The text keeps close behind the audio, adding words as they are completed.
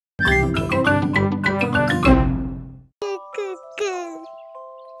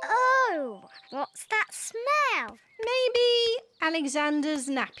Alexander's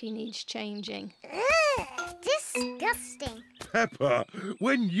nappy needs changing. Ugh, disgusting. Peppa,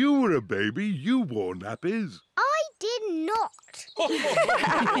 when you were a baby, you wore nappies. I did not.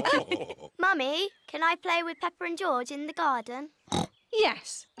 Mummy, can I play with Peppa and George in the garden?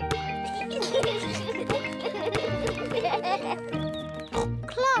 Yes.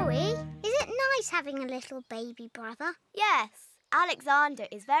 Chloe, is it nice having a little baby brother? Yes, Alexander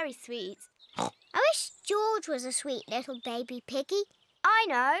is very sweet. I wish George was a sweet little baby piggy. I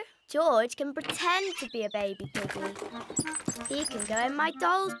know. George can pretend to be a baby piggy. He can go in my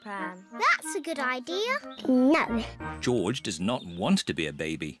doll's pram. That's a good idea. No. George does not want to be a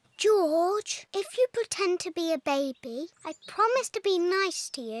baby. George, if you pretend to be a baby, I promise to be nice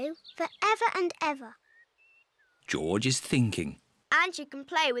to you forever and ever. George is thinking. And you can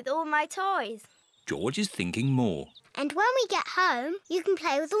play with all my toys. George is thinking more. And when we get home, you can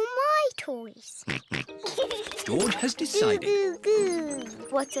play with all my toys. George has decided. Goo, goo, goo.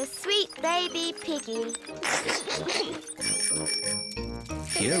 What a sweet baby piggy.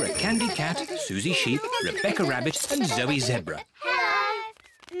 Here are Candy Cat, Susie Sheep, Rebecca Rabbit and Zoe Zebra. Hello.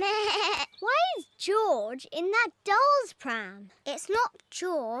 Meh. Why is George in that doll's pram? It's not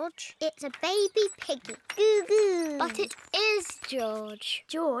George. It's a baby piggy. Goo goo. But it is George.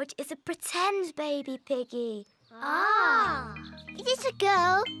 George is a pretend baby piggy. Ah. Is it a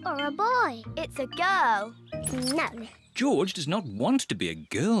girl or a boy? It's a girl. No. George does not want to be a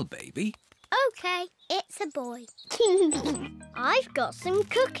girl baby. OK, it's a boy. I've got some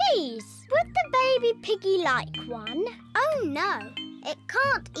cookies. Would the baby piggy like one? Oh, no. It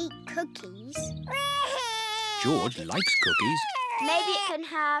can't eat cookies. George likes cookies. Maybe it can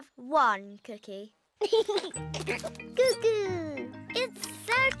have one cookie. Goo-goo. It's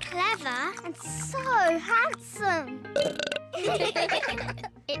so clever and so handsome.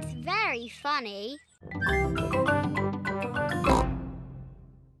 It's very funny.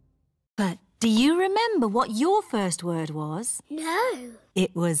 But do you remember what your first word was? No.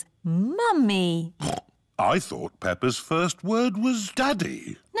 It was Mummy. I thought Peppa's first word was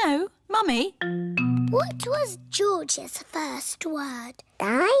Daddy. No, Mummy. What was George's first word?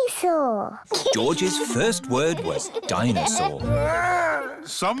 Dinosaur. George's first word was dinosaur.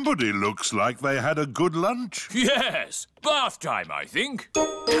 Somebody looks like they had a good lunch. Yes, bath time, I think.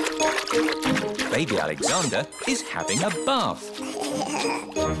 Baby Alexander is having a bath.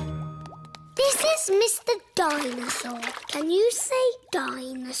 This is Mr. Dinosaur. Can you say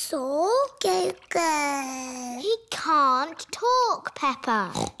dinosaur? Go, go. He can't talk,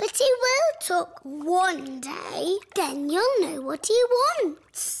 Peppa. But he will talk one day. Then you'll know what he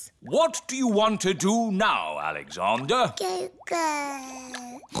wants. What do you want to do now, Alexander? Go,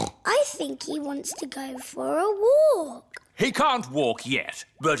 go. I think he wants to go for a walk. He can't walk yet,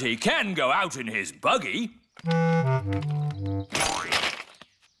 but he can go out in his buggy.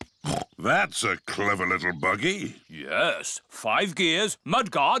 That's a clever little buggy. Yes, 5 gears,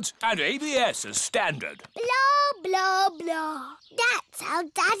 mudguards and ABS as standard. Blah, blah, blah. That's how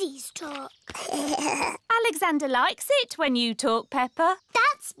daddies talk. Alexander likes it when you talk, Peppa.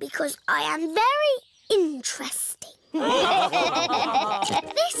 That's because I am very interesting.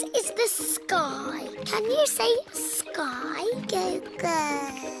 This is the sky. Can you say sky? Go,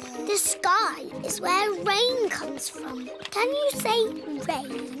 go. The sky is where rain comes from. Can you say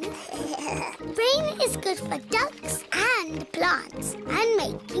rain? Rain is good for ducks and plants and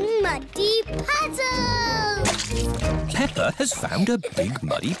making muddy puddles. Peppa has found a big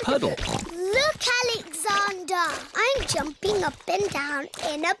muddy puddle. Look, Alexander. I'm jumping up and down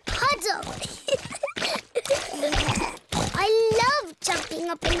in a puddle. I love jumping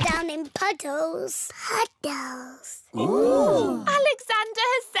up and down in puddles. Puddles. Ooh. Alexander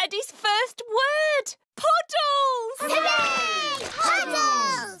has said his first word. Puddles! Hooray!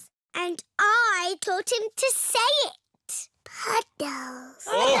 Puddles! And I taught him to say it. Puddles.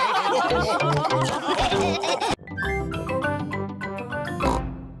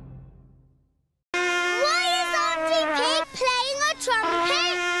 Why is Auntie Pig playing a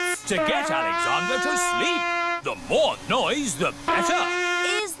trumpet? To get Alexander to sleep. The more noise, the better.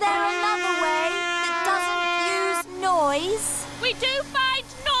 Is there another way that doesn't use noise? We do find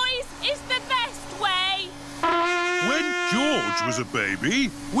noise is the best way. When George was a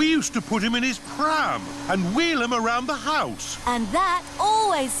baby, we used to put him in his pram and wheel him around the house. And that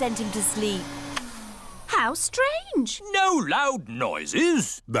always sent him to sleep. How strange. No loud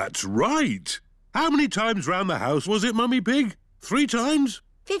noises. That's right. How many times round the house was it, Mummy Pig? 3 times?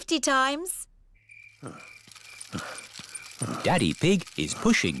 50 times. Daddy Pig is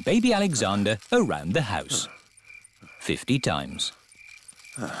pushing baby Alexander around the house. 50 times.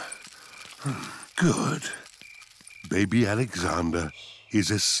 Good. baby Alexander is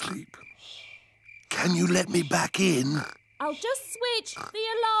asleep. Can you let me back in? I'll just switch the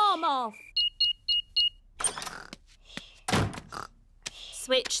alarm off.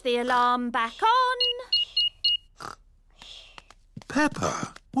 Switch the alarm back on.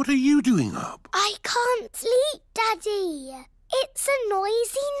 Peppa, what are you doing up? I can't sleep, Daddy. It's a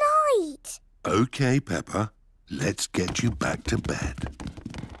noisy night. OK, Peppa. Let's get you back to bed.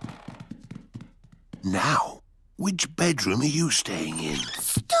 Now, which bedroom are you staying in?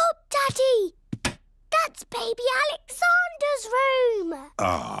 Stop, Daddy. That's baby Alexander's room.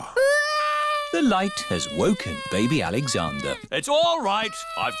 Ah. The light has woken baby Alexander. It's all right.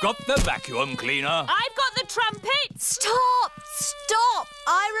 I've got the vacuum cleaner. I've got the trumpet. Stop! Stop!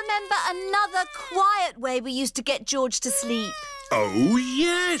 I remember another quiet way we used to get George to sleep. Oh,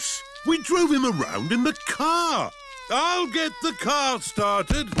 yes. We drove him around in the car. I'll get the car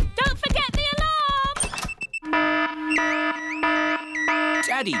started. Don't forget the alarm.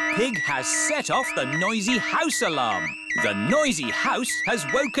 Daddy Pig has set off the noisy house alarm. The noisy house has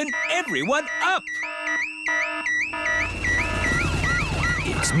woken everyone up.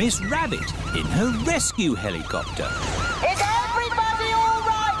 It's Miss Rabbit in her rescue helicopter. Is everybody all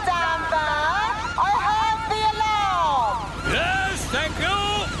right down there? I heard the alarm. Yes, thank you.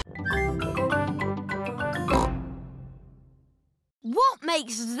 What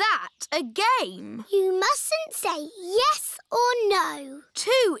makes that a game? You mustn't say yes or no.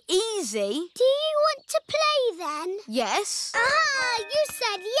 Too easy. Do you want to play then? Yes. Ah, you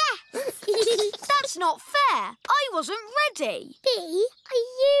said yes. That's not fair. I wasn't ready. B, are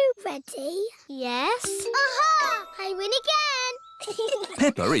you ready? Yes. Aha! I win again.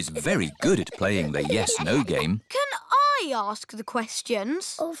 Peppa is very good at playing the yes-no game. Can I ask the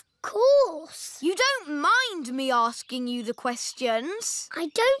questions? Of course. You don't mind me asking you the questions? I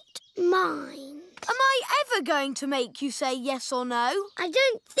don't mind. Am I ever going to make you say yes or no? I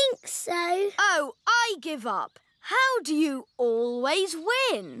don't think so. Oh, I give up. How do you always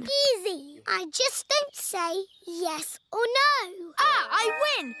win? Easy. I just don't say yes or no. Ah, I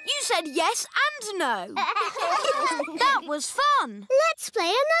win! You said yes and no. That was fun. Let's play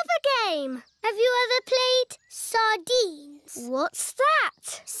another game. Have you ever played sardines? What's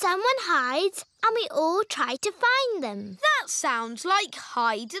that? Someone hides and we all try to find them. That sounds like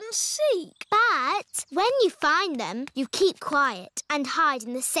hide and seek. But when you find them, you keep quiet and hide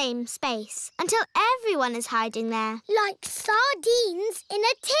in the same space until everyone is hiding there. Like sardines in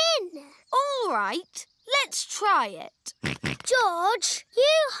a tin. All right, let's try it. George,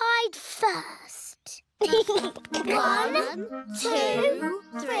 you hide first. 1, 2,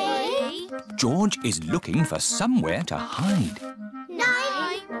 3. George is looking for somewhere to hide. 9,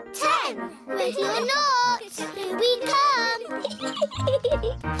 10. Ready or not, here we come.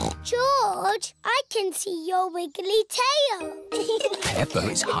 George, I can see your wiggly tail. Peppa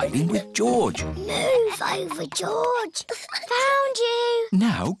is hiding with George. Move over, George. Found you.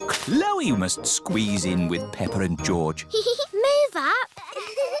 Now Chloe must squeeze in with Peppa and George. Move up.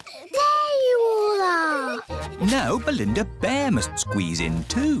 There you all are. Now Belinda Bear must squeeze in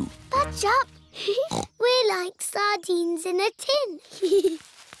too. Budge up. We're like sardines in a tin.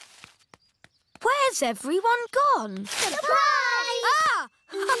 Where's everyone gone? Surprise! Ah!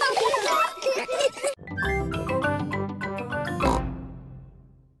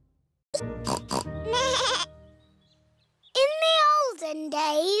 In the olden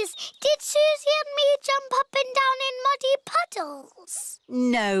days, did Susie and me jump up and down in muddy puddles?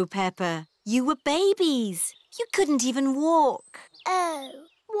 No, Peppa. You were babies. You couldn't even walk. Oh,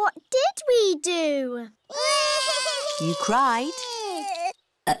 what did we do? You cried.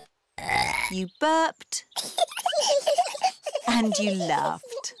 You burped. And you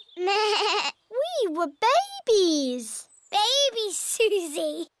laughed. We were babies. Baby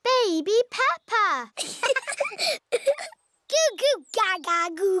Susie. Baby Peppa. Goo goo gaga,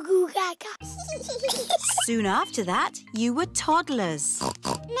 goo goo gaga. Soon after that, you were toddlers.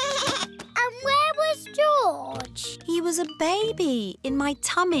 And where was George? He was a baby in my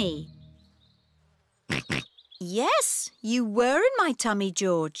tummy. Yes, you were in my tummy,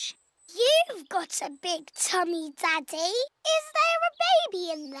 George. You've got a big tummy, Daddy. Is there a baby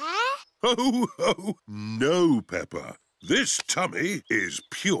in there? Ho, ho. No, Peppa. This tummy is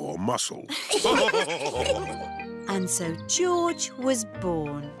pure muscle. And so George was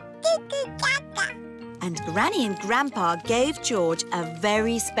born. And Granny and Grandpa gave George a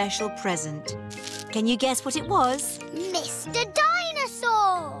very special present. Can you guess what it was? Mr.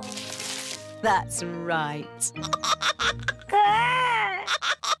 Dinosaur. That's right.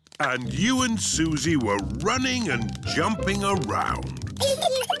 And you and Susie were running and jumping around.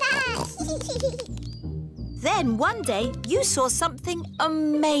 Then one day you saw something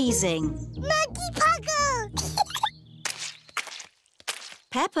amazing. Muddy puddle!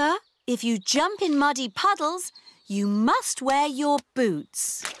 Peppa, if you jump in muddy puddles, you must wear your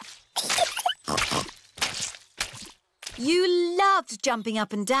boots. You loved jumping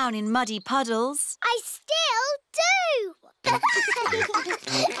up and down in muddy puddles. I still do!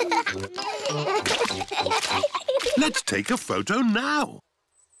 Let's take a photo now.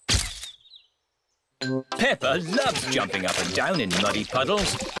 Peppa loves jumping up and down in muddy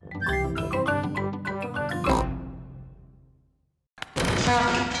puddles.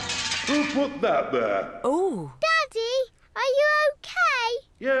 Who put that there? Oh. Daddy, are you okay?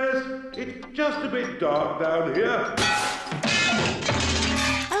 Yes, it's just a bit dark down here.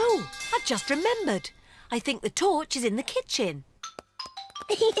 Oh, I've just remembered. I think the torch is in the kitchen.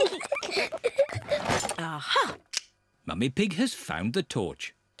 Aha! Mummy Pig has found the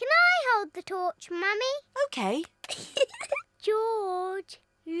torch. Can I hold the torch, Mummy? OK. George,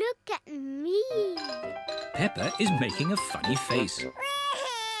 look at me. Peppa is making a funny face.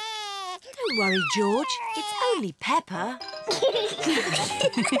 Don't worry, George. It's only Peppa.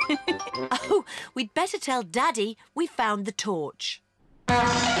 Oh, we'd better tell Daddy we found the torch.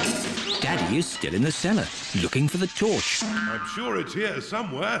 Daddy is still in the cellar, looking for the torch. I'm sure it's here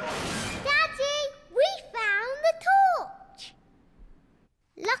somewhere. Daddy, we found the torch.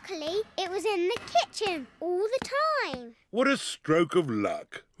 Luckily, it was in the kitchen all the time. What a stroke of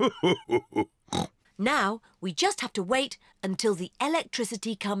luck. Now, we just have to wait until the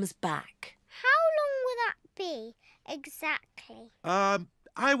electricity comes back. How long will that be, exactly?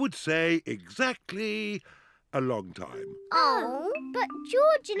 I would say exactly a long time. Oh, but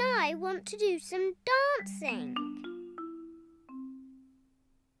George and I want to do some dancing.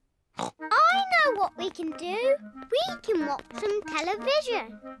 I know what we can do. We can watch some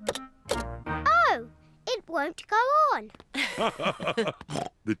television. Oh, it won't go on.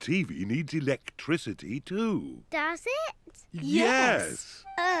 The TV needs electricity too. Does it? Yes.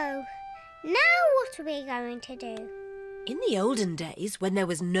 Oh, now what are we going to do? In the olden days, when there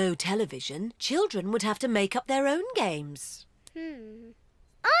was no television, children would have to make up their own games. I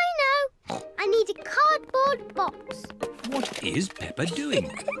know. I need a cardboard box. What is Peppa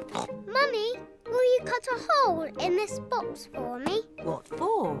doing? Mummy, will you cut a hole in this box for me? What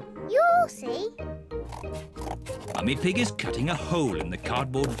for? You'll see. Mummy Pig is cutting a hole in the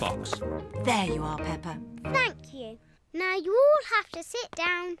cardboard box. There you are, Peppa. Thank you. Now you all have to sit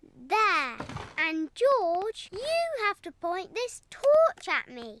down there. And George, you have to point this torch at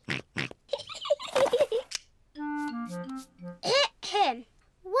me.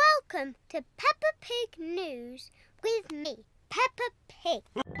 Welcome to Peppa Pig News with me, Peppa Pig.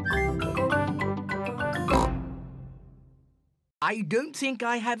 I don't think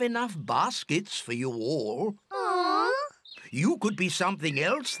I have enough baskets for you all. Aww. You could be something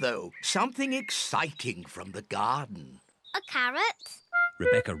else, though. Something exciting from the garden. A carrot?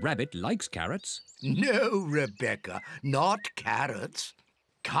 Rebecca Rabbit likes carrots. No, Rebecca, not carrots.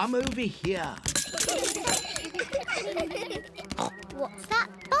 Come over here. What's that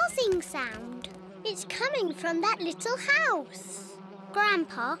buzzing sound? It's coming from that little house.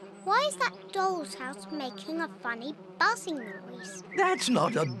 Grandpa, why is that doll's house making a funny buzzing noise? That's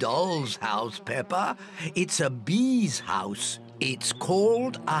not a doll's house, Peppa. It's a bee's house. It's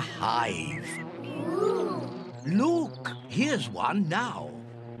called a hive. Ooh. Look, here's one now.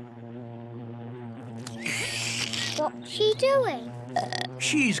 What's she doing?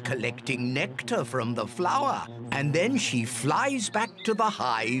 She's collecting nectar from the flower, and then she flies back to the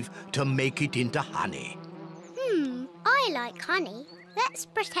hive to make it into honey. I like honey. Let's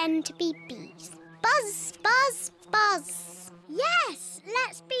pretend to be bees. Buzz, buzz, buzz. Yes,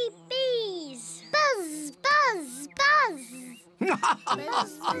 let's be bees. Buzz, buzz, buzz.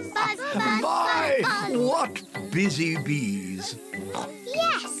 Buzz, buzz, buzz, My, buzz. what busy bees!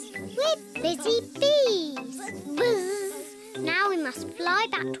 Yes, we're busy bees. Buzz. Now we must fly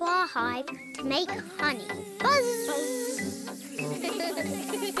back to our hive to make honey. Buzz.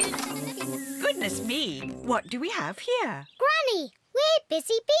 Goodness me, what do we have here? Granny, we're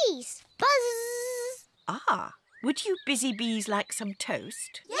busy bees. Buzz. Ah, would you busy bees like some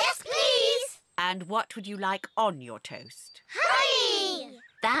toast? Yes, please. And what would you like on your toast? Honey.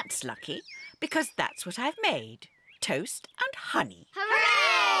 That's lucky, because that's what I've made. Toast and honey.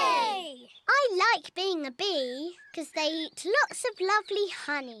 Hooray! I like being a bee because they eat lots of lovely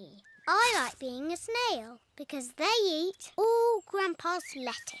honey. I like being a snail because they eat all Grandpa's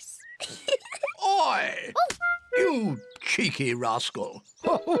lettuce. Oi! Oh. You cheeky rascal.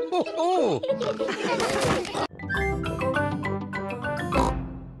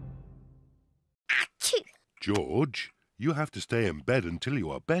 Achoo! George, you have to stay in bed until you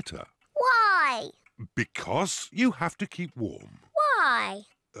are better. Why? Because you have to keep warm. Why?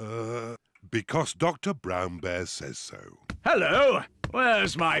 Because Dr. Brown Bear says so. Hello,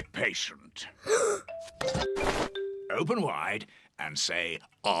 where's my patient? Open wide and say,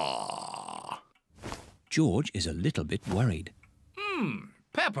 ah. George is a little bit worried.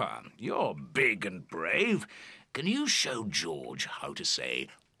 Peppa, you're big and brave. Can you show George how to say,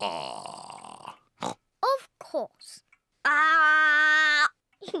 ah? Of course. Ah!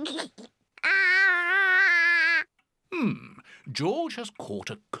 Ah! George has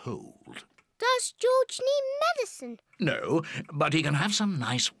caught a cold. Does George need medicine? No, but he can have some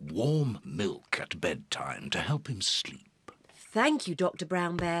nice warm milk at bedtime to help him sleep. Thank you, Dr.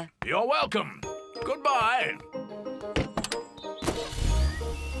 Brown Bear. You're welcome. Goodbye.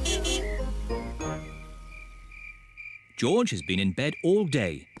 George has been in bed all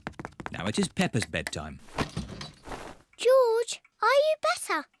day. Now it is Peppa's bedtime. George, are you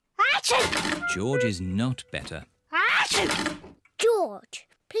better? Achoo! George is not better. Achoo! George,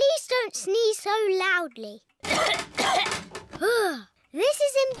 please don't sneeze so loudly. This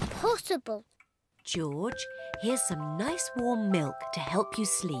is impossible. George, here's some nice warm milk to help you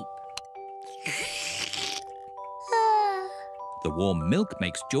sleep. The warm milk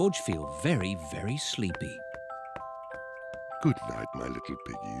makes George feel very, very sleepy. Good night, my little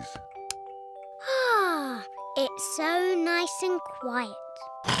piggies. Ah, it's so nice and quiet.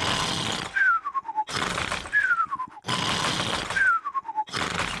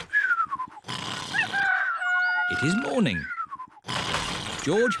 It is morning.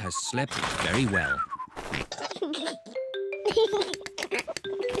 George has slept very well.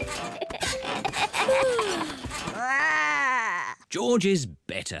 George is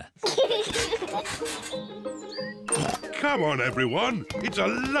better. Come on, everyone. It's a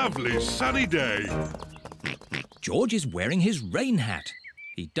lovely sunny day. George is wearing his rain hat.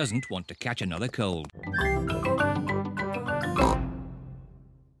 He doesn't want to catch another cold. There's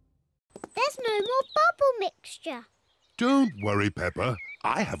no more bubble mixture. Don't worry, Peppa.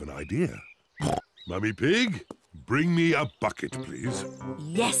 I have an idea. Mummy Pig, bring me a bucket, please.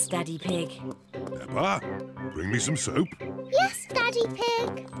 Yes, Daddy Pig. Peppa, bring me some soap. Yes, Daddy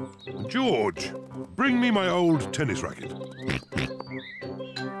Pig. George, bring me my old tennis racket.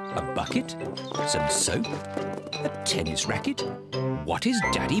 A bucket? Some soap? A tennis racket? What is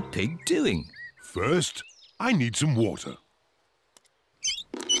Daddy Pig doing? First, I need some water.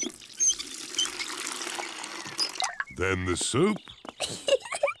 Then the soap.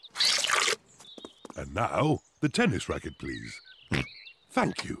 And now, the tennis racket, please.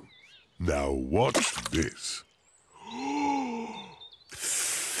 Thank you. Now watch this.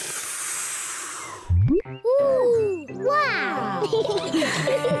 Ooh, wow!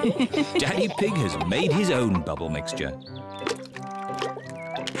 Daddy Pig has made his own bubble mixture.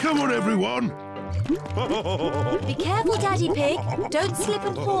 Come on, everyone. Be careful, Daddy Pig. Don't slip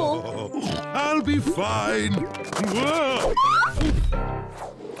and fall. I'll be fine. Whoa.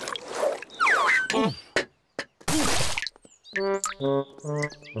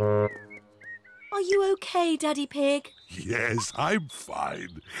 Are you okay, Daddy Pig? Yes, I'm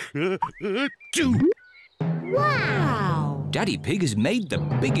fine. Wow! Daddy Pig has made the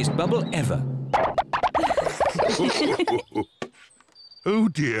biggest bubble ever. Oh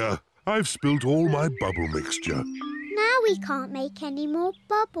dear, I've spilt all my bubble mixture. Now we can't make any more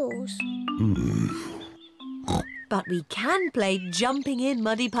bubbles. But we can play jumping in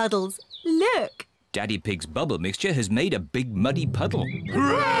muddy puddles. Look! Daddy Pig's bubble mixture has made a big muddy puddle.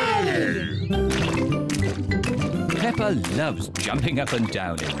 Hooray! Peppa loves jumping up and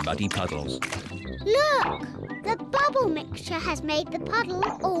down in muddy puddles. Look! The bubble mixture has made the puddle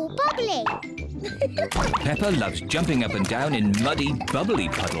all bubbly. Peppa loves jumping up and down in muddy, bubbly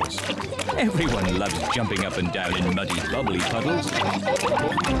puddles. Everyone loves jumping up and down in muddy, bubbly puddles.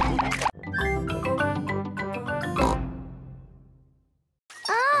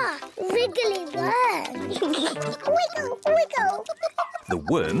 Ah, wriggly worms. Wiggle, wiggle. The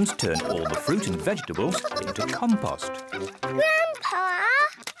worms turn all the fruit and vegetables into compost. Grandpa,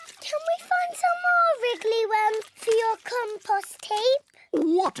 can we find some more wriggly worms for your compost heap?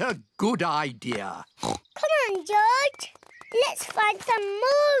 What a good idea. Come on, George. Let's find some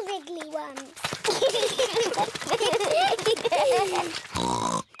more wriggly worms.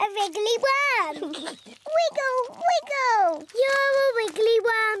 A wriggly worm. Wiggle, wiggle. You're a wiggly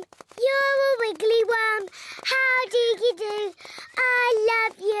worm. You're a wiggly worm. How do you do? I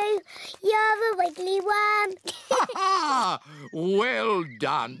love you. You're a wiggly worm. Ha ha! Well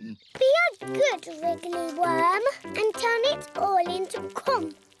done. Be a good wriggly worm and turn it all into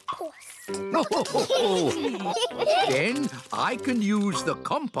compost. Then I can use the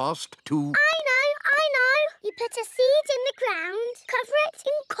compost to... I know. You put a seed in the ground, cover it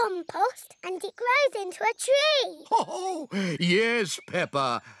in compost, and it grows into a tree. Oh, yes,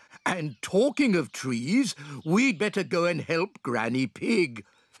 Peppa. And talking of trees, we'd better go and help Granny Pig.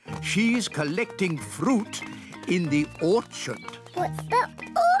 She's collecting fruit in the orchard. What's the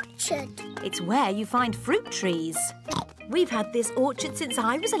orchard? It's where you find fruit trees. We've had this orchard since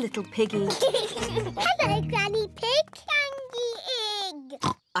I was a little piggy. Hello, Granny Pig. Candy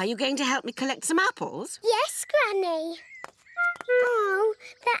egg. Are you going to help me collect some apples? Yes, Granny. Oh,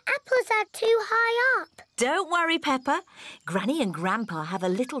 the apples are too high up. Don't worry, Peppa. Granny and Grandpa have a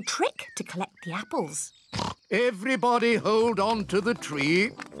little trick to collect the apples. Everybody hold on to the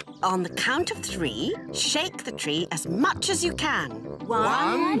tree. On the count of 3, shake the tree as much as you can.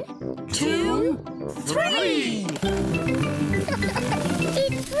 1, 2, 3!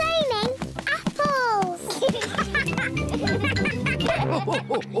 It's raining apples.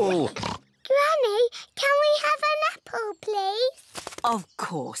 Granny, can we have an apple, please? Of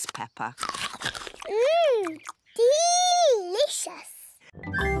course, Peppa. Delicious.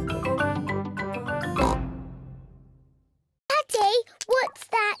 Daddy, what's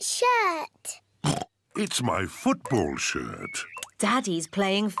that shirt? It's my football shirt. Daddy's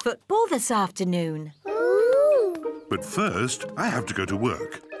playing football this afternoon. Ooh. But first, I have to go to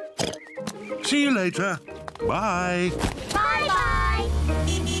work. See you later. Bye. Bye-bye.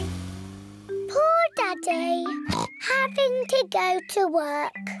 Poor Daddy, having to go to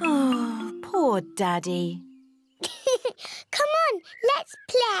work. Oh, poor Daddy. Come on, let's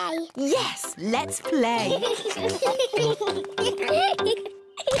play. Yes, let's play.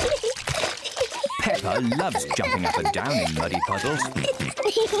 Peppa loves jumping up and down in muddy puddles.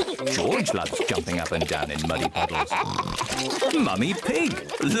 George loves jumping up and down in muddy puddles. Mummy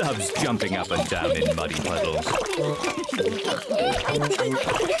Pig loves jumping up and down in muddy puddles.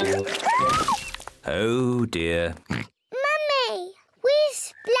 Oh, dear. Mummy, we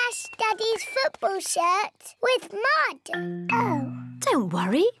splashed Daddy's football shirt with mud. Oh. Don't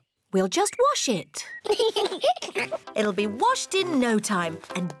worry. We'll just wash it. It'll be washed in no time,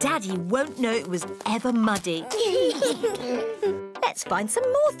 and Daddy won't know it was ever muddy. Let's find some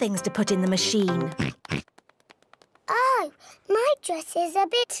more things to put in the machine. Oh, my dress is a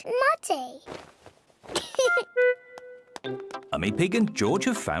bit muddy. Mummy Pig and George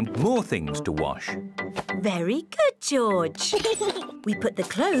have found more things to wash. Very good, George. We put the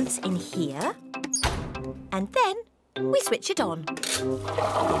clothes in here, and then we switch it on.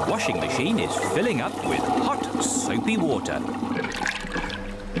 The washing machine is filling up with hot, soapy water.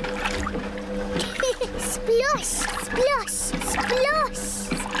 Splosh, splosh, splosh,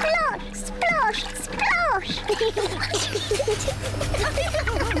 splosh, splosh, splosh.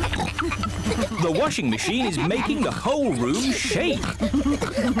 The washing machine is making the whole room shake.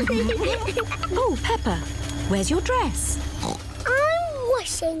 Oh, Peppa, where's your dress? I'm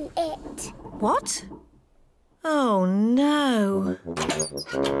washing it. What? Oh, no.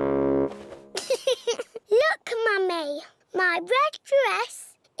 Look, Mummy. My red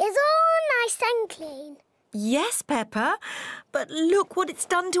dress is all nice and clean. Yes, Peppa, but look what it's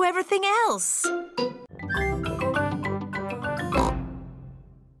done to everything else.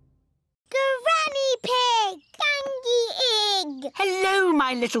 Granny Pig! Candy egg! Hello,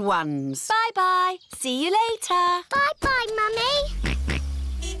 my little ones. Bye-bye. See you later. Bye-bye, Mummy.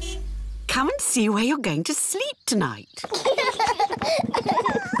 Come and see where you're going to sleep tonight.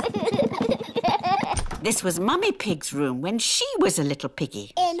 This was Mummy Pig's room when she was a little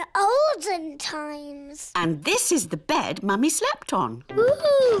piggy. In olden times. And this is the bed Mummy slept on.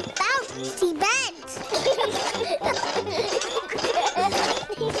 Ooh, bouncy bed.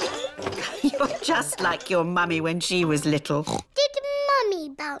 You're just like your mummy when she was little. Did Mummy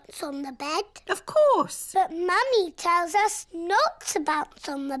bounce on the bed? Of course. But Mummy tells us not to bounce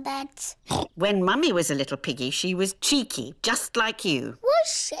on the bed. When Mummy was a little piggy, she was cheeky, just like you. Was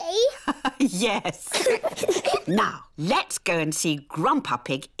she? Yes. Now, let's go and see Grandpa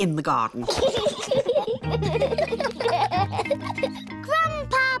Pig in the garden.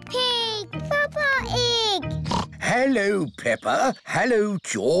 Grandpa Pig! Peppa Egg! Hello, Peppa. Hello,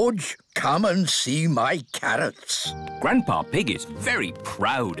 George. Come and see my carrots. Grandpa Pig is very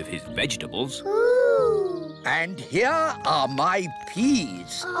proud of his vegetables. Ooh. And here are my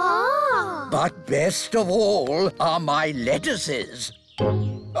peas. Ah. But best of all are my lettuces.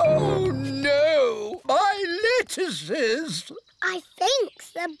 Oh, no! My lettuces! I think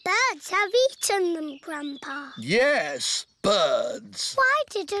the birds have eaten them, Grandpa. Yes, birds. Why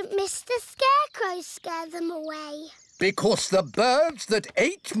didn't Mr. Scarecrow scare them away? Because the birds that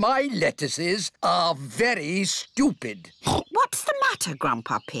ate my lettuces are very stupid. What's the matter,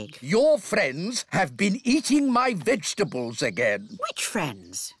 Grandpa Pig? Your friends have been eating my vegetables again. Which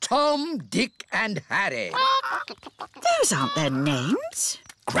friends? Tom, Dick and Harry. Those aren't their names.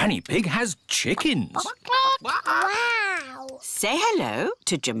 Granny Pig has chickens. Wow! Say hello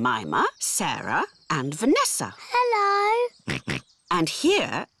to Jemima, Sarah and Vanessa. Hello. And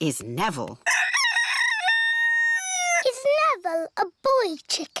here is Neville. Is Neville a boy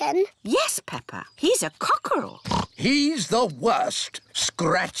chicken? Yes, Peppa. He's a cockerel. He's the worst,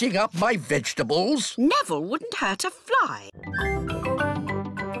 scratching up my vegetables. Neville wouldn't hurt a fly.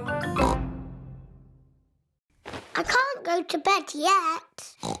 I can't go to bed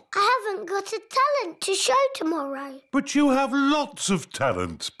yet. I haven't got a talent to show tomorrow. But you have lots of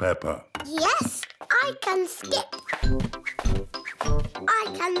talents, Peppa. Yes, I can skip. I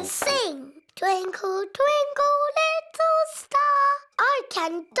can sing. Twinkle, twinkle, little star. I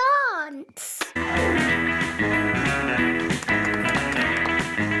can dance.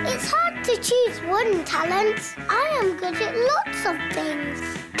 It's hard to choose one talent. I am good at lots of things.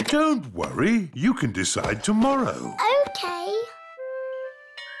 Don't worry, you can decide tomorrow. OK.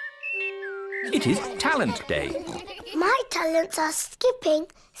 It is Talent Day. My talents are skipping,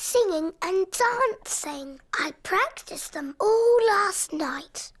 singing and dancing. I practiced them all last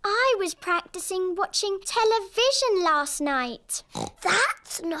night. I was practicing watching television last night.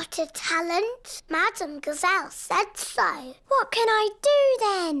 That's not a talent. Madame Gazelle said so. What can I do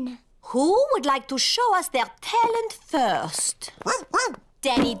then? Who would like to show us their talent first?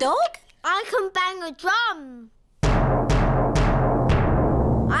 Danny Dog? I can bang a drum.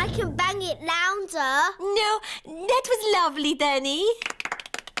 I can bang it louder. No, that was lovely, Danny.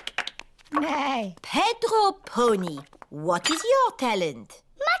 Nay. Pedro Pony, what is your talent?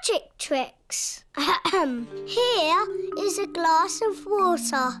 Magic tricks. Here is a glass of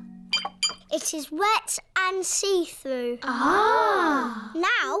water. It is wet and see-through. Ah!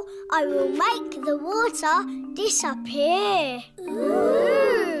 Now I will make the water disappear.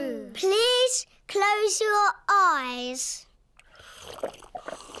 Ooh. Please close your eyes.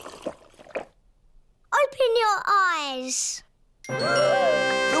 Open your eyes.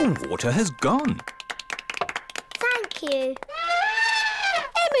 The water has gone. Thank you.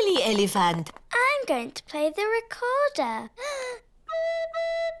 Emily Elephant. I'm going to play the recorder.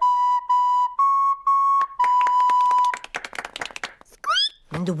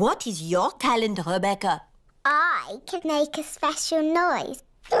 And what is your talent, Rebecca? I can make a special noise.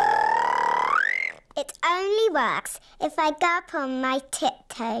 It only works if I go up on my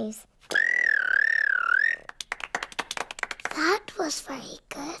tiptoes. That was very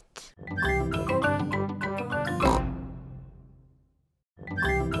good.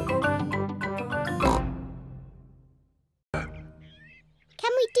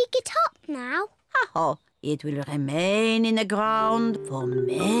 Can we dig it up now? Oh, it will remain in the ground for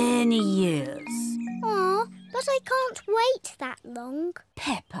many years. Oh, but I can't wait that long.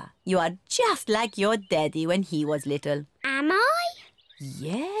 Peppa, you are just like your daddy when he was little. Am I?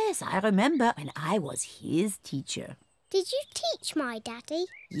 Yes, I remember when I was his teacher. Did you teach my daddy?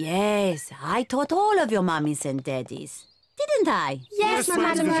 Yes, I taught all of your mummies and daddies. Didn't I? Yes,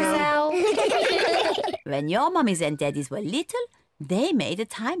 mademoiselle. When your mummies and daddies were little, they made a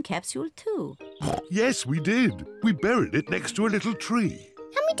time capsule too. Yes, we did. We buried it next to a little tree.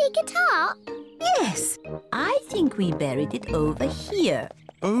 Can we dig it up? Yes, I think we buried it over here.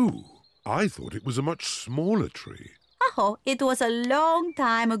 Oh, I thought it was a much smaller tree. Oh, it was a long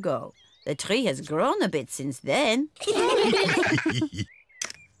time ago. The tree has grown a bit since then.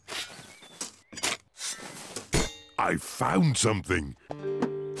 I found something.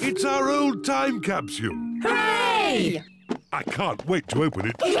 It's our old time capsule. Hooray! I can't wait to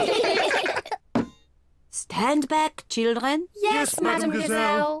open it. Stand back, children. Yes, Madame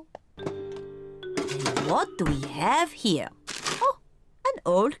Gazelle. What do we have here? Oh, an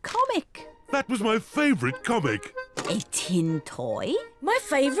old comic. That was my favourite comic. A tin toy. My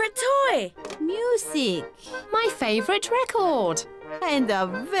favourite toy. Music. My favourite record. And a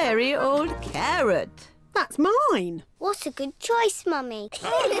very old carrot. That's mine. What a good choice, Mummy.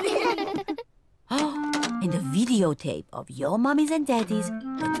 And a videotape of your mummies and daddies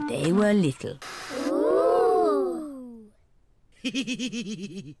when they were little. Ooh. Who's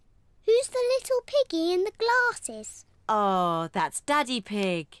the little piggy in the glasses? Oh, that's Daddy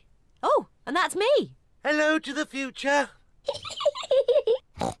Pig. Oh, and that's me. Hello to the future.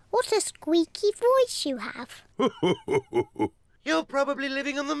 What a squeaky voice you have. You're probably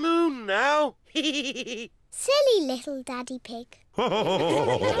living on the moon now. Silly little Daddy Pig.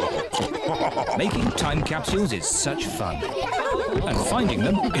 Making time capsules is such fun. And finding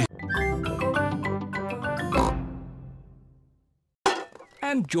them is...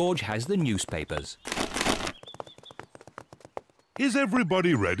 And George has the newspapers. Is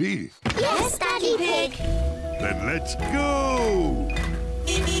everybody ready? Yes, Daddy Pig. Then let's go!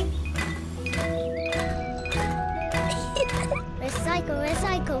 Recycle,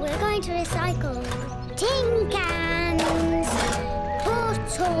 recycle, we're going to recycle. Tin cans,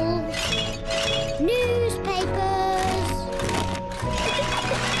 bottles, newspapers.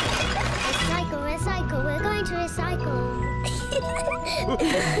 Recycle, recycle, we're going to recycle.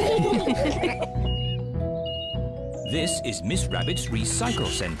 This is Miss Rabbit's Recycle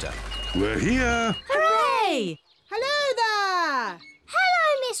Centre. We're here. Hooray! Hello there.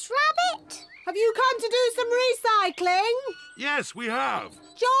 Hello, Miss Rabbit. Have you come to do some recycling? Yes, we have.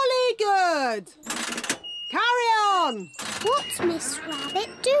 Jolly good. Carry on. What's Miss Rabbit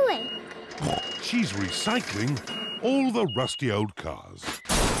doing? She's recycling all the rusty old cars.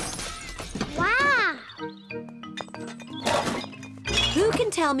 Wow. Who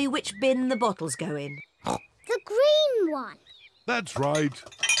can tell me which bin the bottles go in? The green one. That's right.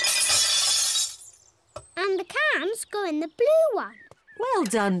 And the cans go in the blue one. Well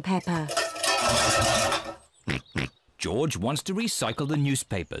done, Peppa. George wants to recycle the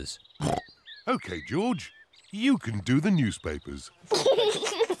newspapers. OK, George, you can do the newspapers.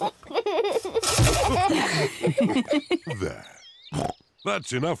 There.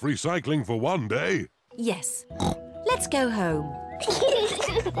 That's enough recycling for one day. Yes. Let's go home.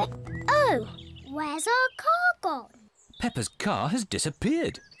 Oh, where's our car gone? Peppa's car has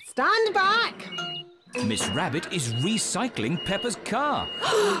disappeared. Stand back. Miss Rabbit is recycling Peppa's car.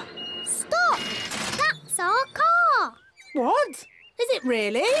 Stop! That's our car. What? Is it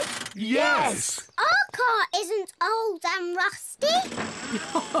really? Yes! Our car isn't old and rusty.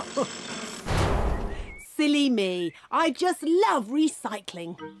 Silly me. I just love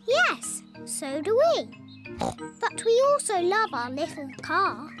recycling. Yes, so do we. But we also love our little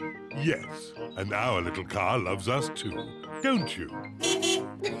car. Yes, and our little car loves us too, don't you?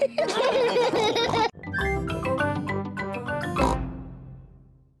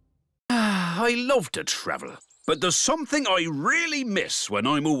 I love to travel, but there's something I really miss when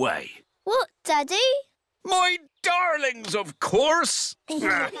I'm away. What, Daddy? My darlings, of course!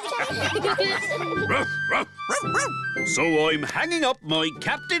 Ruff, ruff. So I'm hanging up my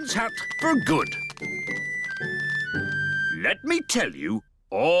captain's hat for good. Let me tell you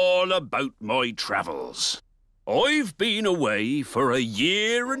all about my travels. I've been away for a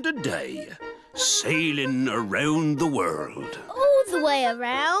year and a day, sailing around the world. All the way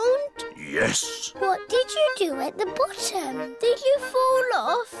around? Yes. What did you do at the bottom? Did you fall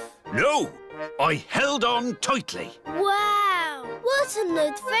off? No, I held on tightly. Wow, what an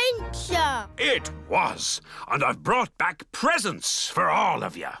adventure! It was, and I've brought back presents for all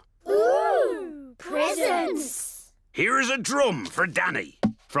of you. Ooh, presents! Here's a drum for Danny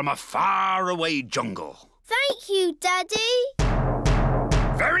from a faraway jungle. Thank you, Daddy.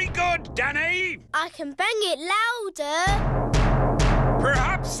 Very good, Danny. I can bang it louder.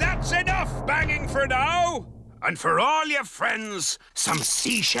 Perhaps that's enough banging for now. And for all your friends, some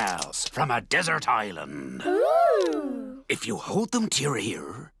seashells from a desert island. Ooh. If you hold them to your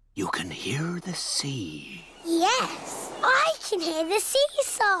ear, you can hear the sea. Yes, I can hear the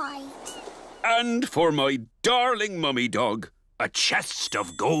seaside. And for my darling mummy dog, a chest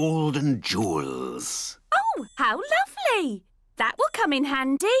of gold and jewels. Oh, how lovely! That will come in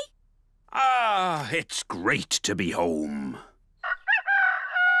handy. Ah, it's great to be home.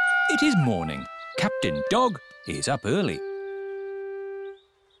 It is morning. Captain Dog is up early.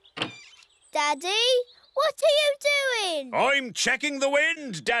 Daddy, what are you doing? I'm checking the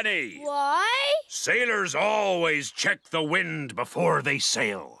wind, Danny. Why? Sailors always check the wind before they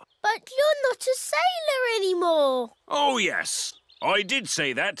sail. But you're not a sailor anymore. Oh, yes. I did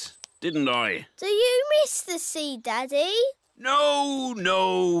say that, didn't I? Do you miss the sea, Daddy? No,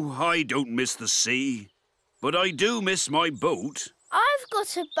 I don't miss the sea. But I do miss my boat. I've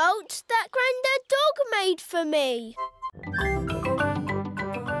got a boat that Grandad Dog made for me.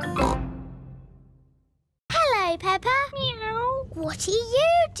 Hello, Peppa. Meow. What are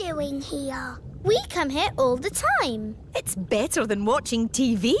you doing here? We come here all the time. It's better than watching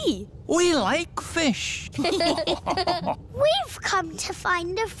TV. We like fish. We've come to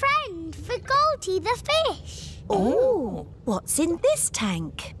find a friend for Goldie the fish. Oh, what's in this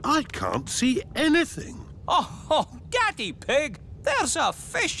tank? I can't see anything. Oh, Daddy Pig, there's a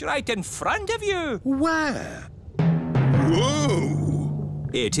fish right in front of you. Where? Whoa!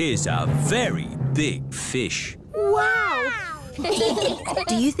 It is a very big fish. Wow!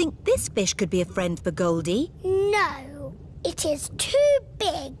 Do you think this fish could be a friend for Goldie? No, it is too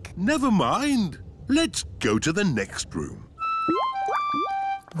big. Never mind. Let's go to the next room.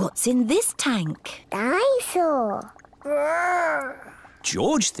 What's in this tank? Dinosaur.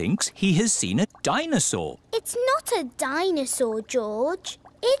 George thinks he has seen a dinosaur. It's not a dinosaur, George.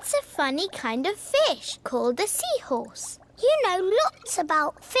 It's a funny kind of fish called a seahorse. You know lots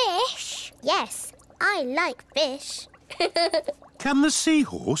about fish. Yes, I like fish. Can the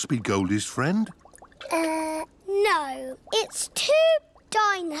seahorse be Goldie's friend? No, it's too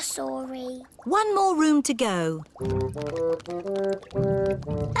dinosaur-y. One more room to go.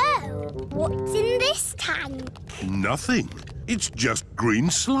 Oh, what's in this tank? Nothing. It's just green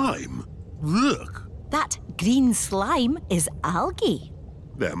slime. Look. That green slime is algae.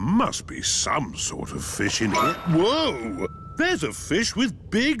 There must be some sort of fish in here. Whoa! There's a fish with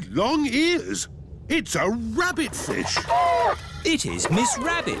big, long ears. It's a rabbit fish. It is Miss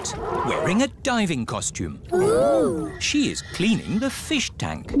Rabbit, wearing a diving costume. Ooh. She is cleaning the fish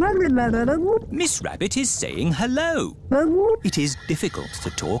tank. Miss Rabbit is saying hello. It is difficult to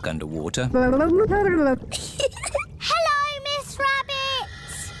talk underwater. Hello, Miss Rabbit.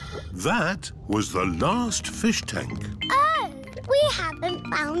 That was the last fish tank. Oh, we haven't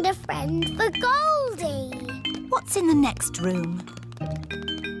found a friend for Goldie. What's in the next room?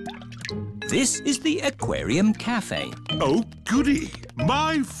 This is the Aquarium Cafe. Oh, goody.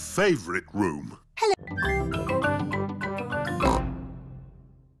 My favourite room.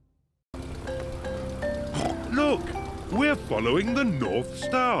 Look, we're following the North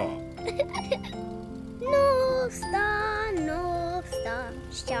Star. North Star,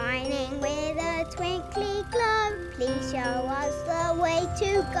 shining with a twinkly glow. Please show us the way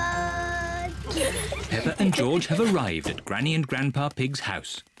to go. Peppa and George have arrived at Granny and Grandpa Pig's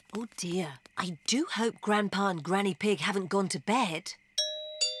house. Oh dear, I do hope Grandpa and Granny Pig haven't gone to bed.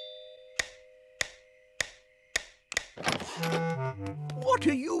 What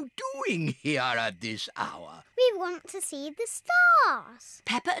are you doing here at this hour? We want to see the stars.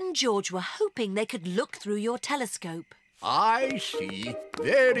 Peppa and George were hoping they could look through your telescope. I see.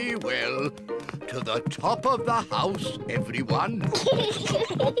 Very well. To the top of the house, everyone.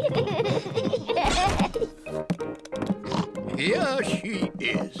 Here she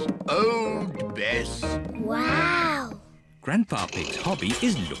is, Old Bess. Wow. Grandpa Pig's hobby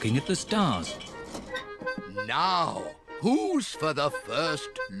is looking at the stars. Now, who's for the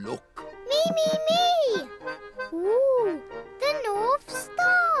first look? Me. Ooh, the North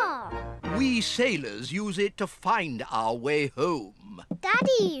Star. We sailors use it to find our way home.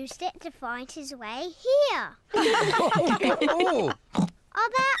 Daddy used it to find his way here. Oh. Are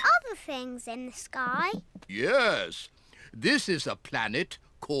there other things in the sky? Yes. This is a planet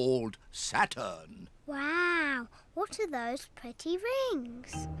called Saturn. Wow, what are those pretty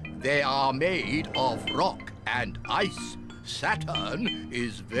rings? They are made of rock and ice. Saturn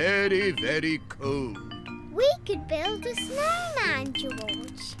is very, very cold. We could build a snowman,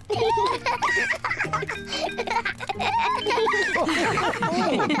 George.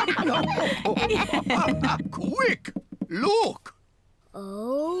 Quick, look.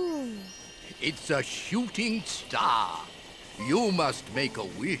 Oh. It's a shooting star. You must make a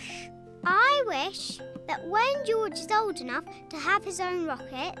wish. I wish that when George is old enough to have his own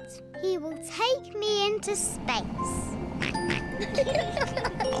rocket, he will take me into space.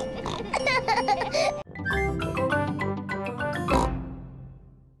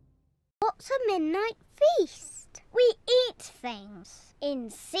 What's a midnight feast? We eat things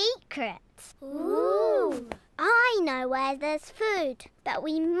in secret. Ooh. I know where there's food, but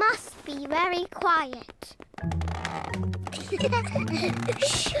we must be very quiet.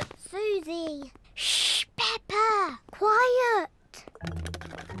 Shh, Susie. Shh, Peppa. Quiet.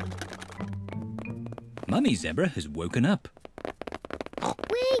 Mummy Zebra has woken up.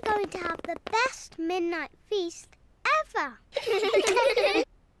 We're going to have the best midnight feast ever.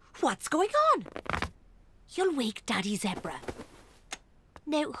 What's going on? You'll wake Daddy Zebra.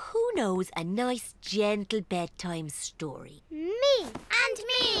 Now, who knows a nice, gentle bedtime story? Me. And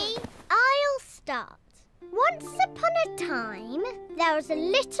me. I'll start. Once upon a time, there was a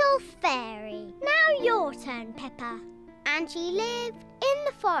little fairy. Now your turn, Peppa. And she lived in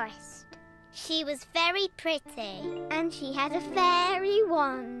the forest. She was very pretty, and she had a fairy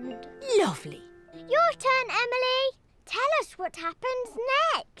wand. Lovely. Your turn, Emily. Tell us what happens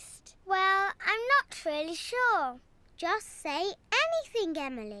next. Well, I'm not really sure. Just say anything,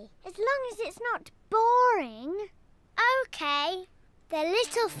 Emily, as long as it's not boring. OK. The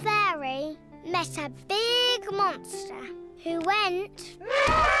little fairy met a big monster who went... 3,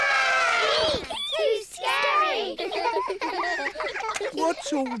 2, Too scary!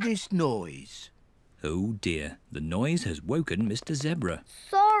 What's all this noise? Oh dear, the noise has woken Mr. Zebra.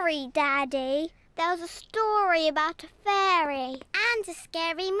 Sorry, Daddy. There was a story about a fairy and a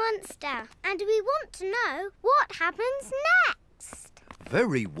scary monster, and we want to know what happens next.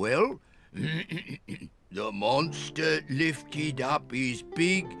 Very well. The monster lifted up his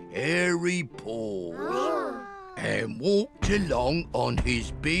big, hairy paws and walked along on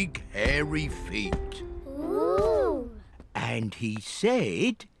his big, hairy feet. Ooh. And he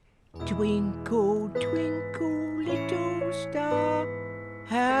said, "Twinkle, twinkle, little star,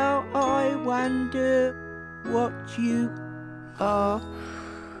 how I wonder what you are."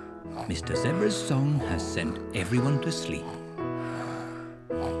 Mr. Zebra's song has sent everyone to sleep.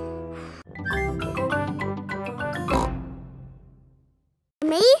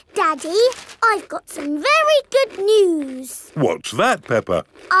 Me, Daddy, I've got some very good news. What's that, Peppa?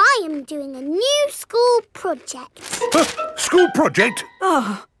 I am doing a new school project. School project?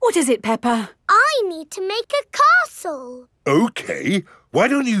 Oh, what is it, Peppa? I need to make a castle. OK. Why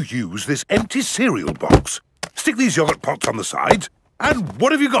don't you use this empty cereal box? Stick these yoghurt pots on the sides. And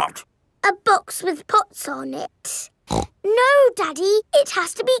what have you got? A box with pots on it. No, Daddy, it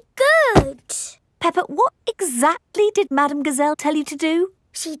has to be good. Peppa, what exactly did Madame Gazelle tell you to do?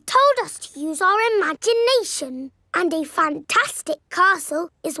 She told us to use our imagination. And a fantastic castle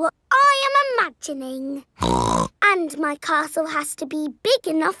is what I am imagining. And my castle has to be big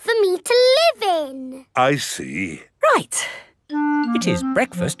enough for me to live in. I see. Right. It is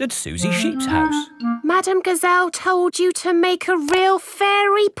breakfast at Susie Sheep's house. Madame Gazelle told you to make a real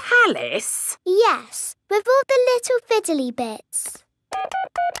fairy palace? Yes, with all the little fiddly bits.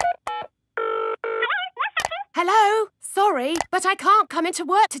 Hello? Sorry, but I can't come into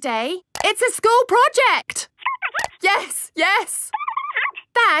work today. It's a school project. Yes, yes.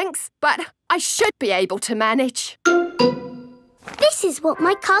 Thanks, but I should be able to manage. This is what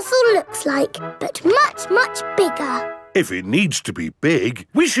my castle looks like, but much, much bigger. If it needs to be big,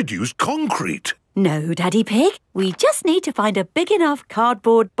 we should use concrete. No, Daddy Pig. We just need to find a big enough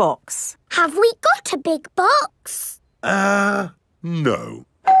cardboard box. Have we got a big box? No.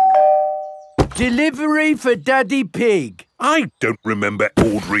 Delivery for Daddy Pig. I don't remember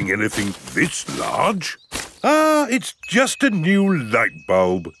ordering anything this large. It's just a new light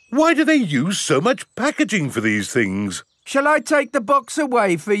bulb. Why do they use so much packaging for these things? Shall I take the box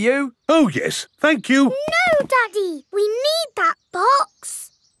away for you? Oh, yes, thank you. No, Daddy, we need that box.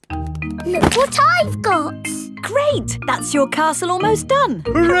 Look what I've got. Great! That's your castle almost done.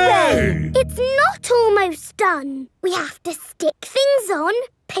 Hooray! It's not almost done. We have to stick things on,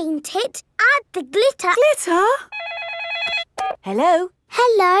 paint it, add the glitter. Glitter? Hello?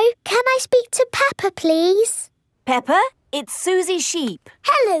 Hello, can I speak to Peppa, please? Peppa, it's Susie Sheep.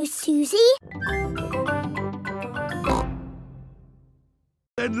 Hello, Susie.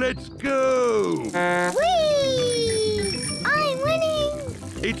 Then let's go. Whee! I'm winning.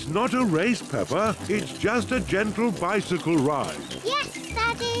 It's not a race, Peppa. It's just a gentle bicycle ride. Yes,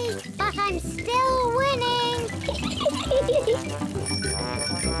 Daddy, but I'm still winning.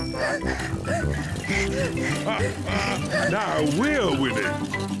 Now we're winning.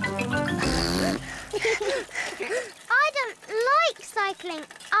 I don't like cycling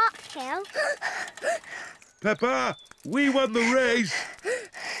uphill. Peppa, we won the race.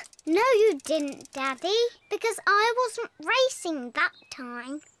 No, you didn't, Daddy, because I wasn't racing that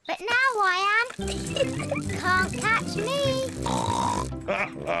time. But now I am. Can't catch me.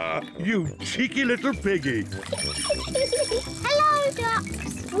 You cheeky little piggy. Hello,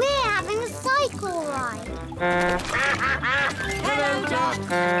 ducks. We're having a cycle ride. Hello, duck.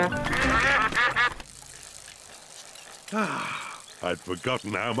 I'd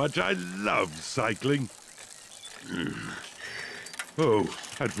forgotten how much I love cycling. Oh,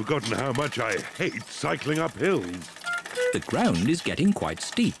 I'd forgotten how much I hate cycling up hills. The ground is getting quite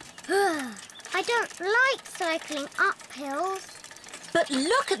steep. I don't like cycling up hills. But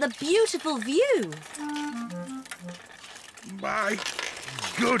look at the beautiful view. My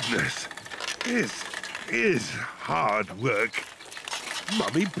goodness, this is hard work.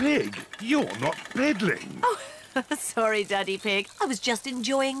 Mummy Pig, you're not pedaling. Oh, sorry, Daddy Pig. I was just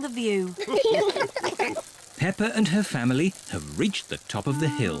enjoying the view. Peppa and her family have reached the top of the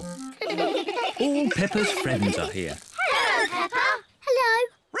hill. All Peppa's friends are here. Hello, Peppa. Hello.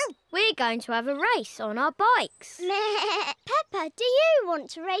 We're going to have a race on our bikes. Peppa, do you want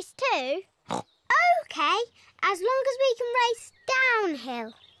to race too? OK, as long as we can race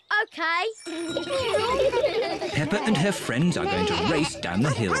downhill. OK. Peppa and her friends are going to race down the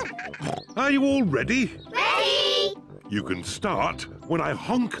hill. Are you all ready? Ready! You can start when I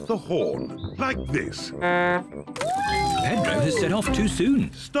honk the horn, like this. Pedro has set off too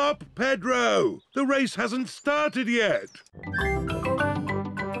soon. Stop, Pedro! The race hasn't started yet. Granny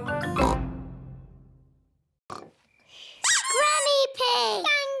Pig!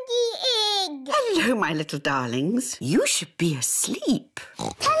 Candy Egg! Hello, my little darlings. You should be asleep.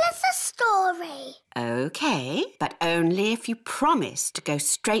 Tell us a story. OK, but only if you promise to go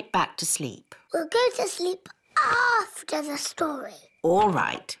straight back to sleep. We'll go to sleep after the story. All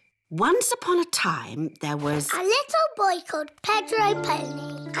right. Once upon a time, there was... A little boy called Pedro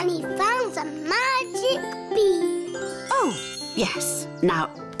Pony, and he found a magic bean. Oh, yes. Now,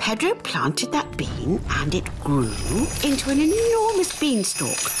 Pedro planted that bean and it grew into an enormous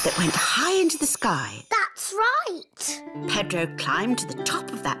beanstalk that went high into the sky. That's right. Pedro climbed to the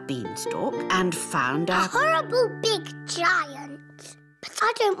top of that beanstalk and found A horrible big giant. But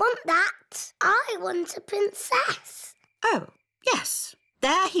I don't want that. I want a princess. Oh, yes.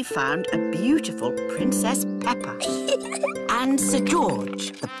 There he found a beautiful Princess Peppa and Sir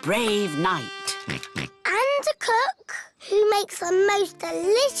George, the brave knight. And a cook who makes the most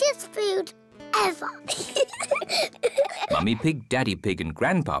delicious food ever. Mummy Pig, Daddy Pig and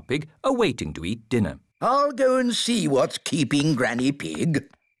Grandpa Pig are waiting to eat dinner. I'll go and see what's keeping Granny Pig.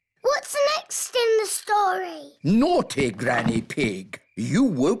 What's next in the story? Naughty Granny Pig. You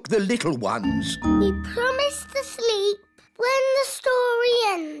woke the little ones. We promised to sleep when the story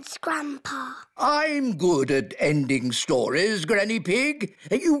ends, Grandpa. I'm good at ending stories, Granny Pig.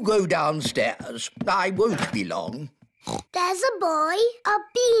 You go downstairs. I won't be long. There's a boy, a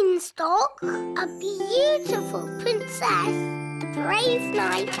beanstalk, a beautiful princess, a brave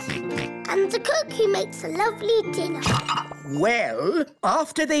knight, and a cook who makes a lovely dinner. Well,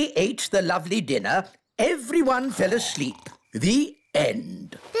 after they ate the lovely dinner, everyone fell asleep. The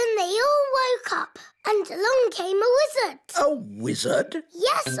end. Then they all woke up, and along came a wizard. A wizard?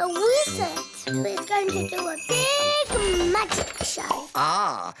 Yes, a wizard who is going to do a big magic show.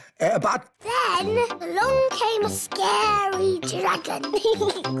 Ah, but... Then along came a scary dragon.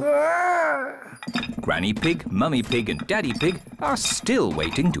 Grrr. Granny Pig, Mummy Pig and Daddy Pig are still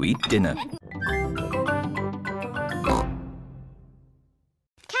waiting to eat dinner. Can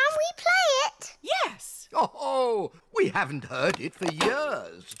we play it? Yes. Oh, we haven't heard it for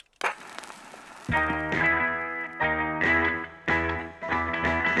years.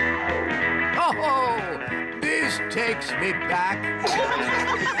 Oh, this takes me back.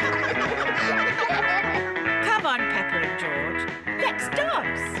 Come on, Peppa and George. Let's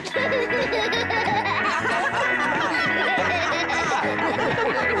dance.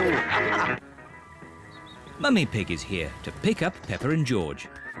 Mummy Pig is here to pick up Peppa and George.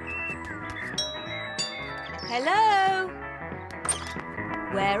 Hello?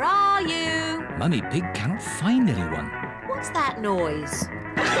 Where are you? Mummy Pig cannot find anyone. What's that noise?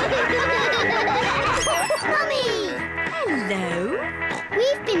 Mummy! Hello?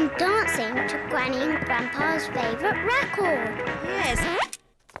 We've been dancing to Granny and Grandpa's favourite record. Yes.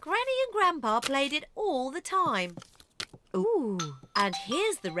 Granny and Grandpa played it all the time. Ooh, and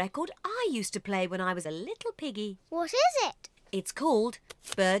here's the record I used to play when I was a little piggy. What is it? It's called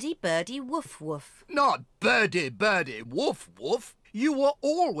Birdie Birdie Woof Woof. Not Birdie Birdie Woof Woof. You were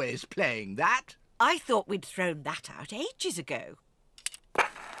always playing that. I thought we'd thrown that out ages ago.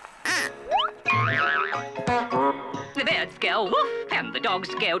 The birds go woof and the dogs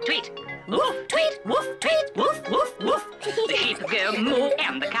go tweet. Woof, tweet, woof, tweet, woof, woof, woof. The sheep go moo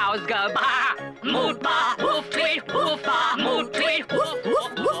and the cows go baa. Moo, baa, woof, tweet, woof, baa, moo, tweet, woof,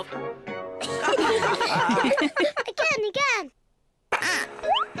 woof, woof. Again.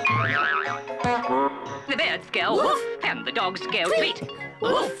 The birds go woof and the dogs go tweet.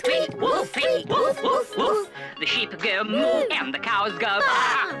 Woof, tweet, woof, tweet, woof, woof, woof. The sheep go moo and the cows go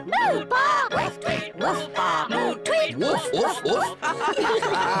baa. Moo, baa, woof, tweet, woof, baa, moo, tweet, Woof, woof, woof.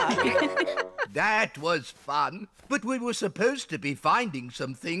 That was fun, but we were supposed to be finding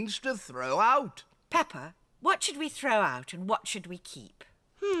some things to throw out. Peppa, what should we throw out and what should we keep?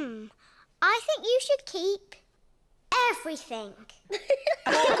 I think you should keep everything.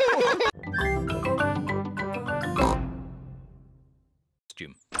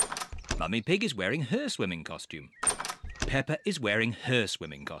 Mummy Pig is wearing her swimming costume. Peppa is wearing her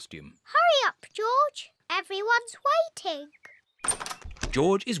swimming costume. Hurry up, George. Everyone's waiting.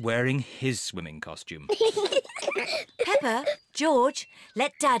 George is wearing his swimming costume. Peppa, George,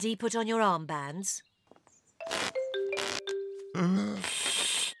 let Daddy put on your armbands.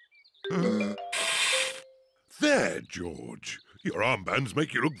 There, George. Your armbands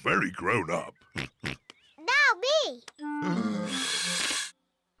make you look very grown up. Now me.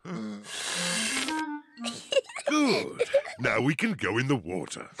 Good. Now we can go in the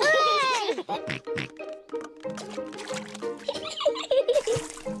water.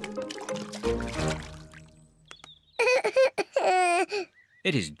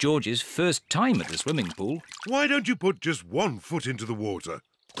 It is George's first time at the swimming pool. Why don't you put just one foot into the water?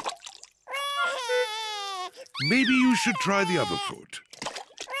 Maybe you should try the other foot.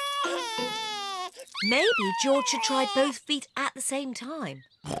 Maybe George should try both feet at the same time.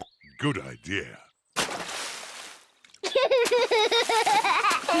 Good idea.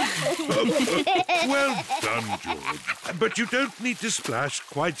 Well done, George. But you don't need to splash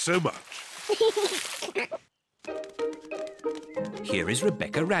quite so much. Here is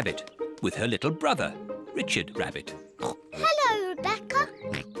Rebecca Rabbit with her little brother, Richard Rabbit. Hello, Rebecca.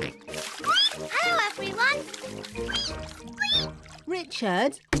 Hello, everyone.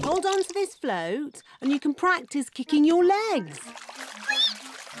 Richard, hold on to this float and you can practice kicking your legs.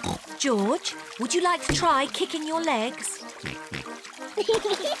 George, would you like to try kicking your legs?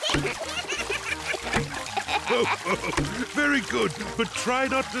 Very good, but try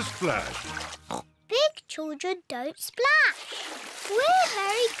not to splash. Big children don't splash. We're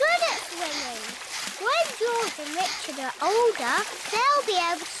very good at swimming. When George and Richard are older, they'll be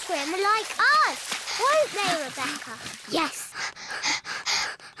able to swim like us. Won't they, Rebecca? Yes.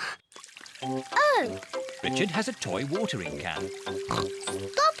 Oh. Richard has a toy watering can.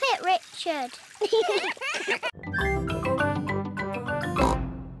 Stop it, Richard.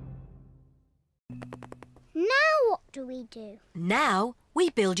 Now what do we do? Now we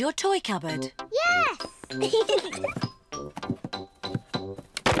build your toy cupboard. Yes!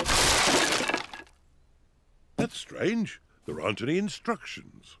 That's strange. There aren't any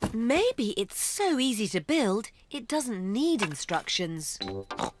instructions. Maybe it's so easy to build, it doesn't need instructions.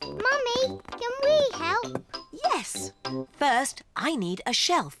 Mummy, can we help? Yes. First, I need a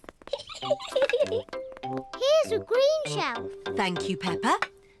shelf. Here's a green shelf. Thank you, Peppa.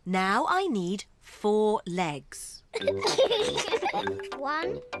 Now I need 4 legs.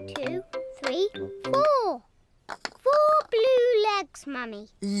 1, 2, 3, 4. 4 blue legs, Mummy.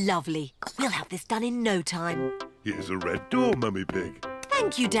 Lovely. We'll have this done in no time. Here's a red door, Mummy Pig.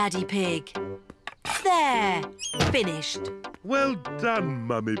 Thank you, Daddy Pig. There. Finished. Well done,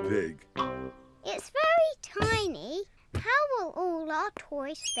 Mummy Pig. It's very tiny. How will all our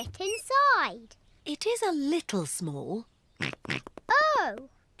toys fit inside? It is a little small. Oh,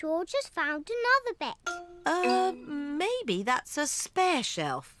 George has found another bit. Maybe that's a spare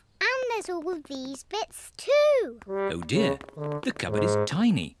shelf. And there's all of these bits too. Oh dear, the cupboard is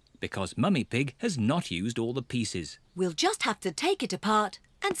tiny because Mummy Pig has not used all the pieces. We'll just have to take it apart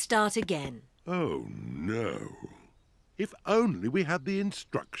and start again. Oh, no. If only we had the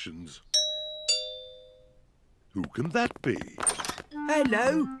instructions. Who can that be?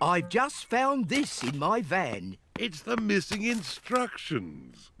 Hello, I've just found this in my van. It's the missing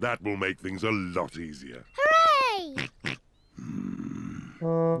instructions. That will make things a lot easier. Hooray!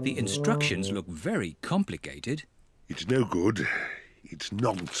 The instructions look very complicated. It's no good. It's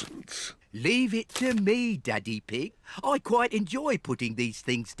nonsense. Leave it to me, Daddy Pig. I quite enjoy putting these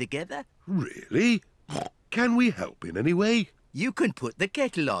things together. Really? Can we help in any way? You can put the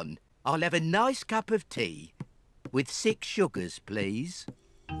kettle on. I'll have a nice cup of tea. With 6 sugars, please.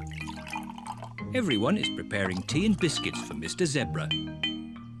 Everyone is preparing tea and biscuits for Mr. Zebra.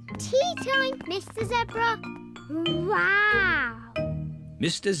 Tea time, Mr. Zebra. Wow!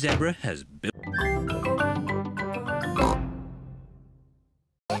 Mr. Zebra has built...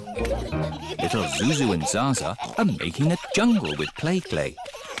 Little Zuzu and Zaza are making a jungle with play clay.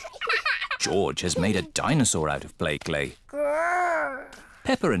 George has made a dinosaur out of play clay.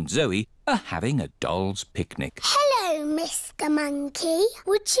 Peppa and Zoe are having a doll's picnic. Hello, Mr. Monkey.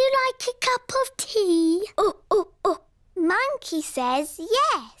 Would you like a cup of tea? Oh. Monkey says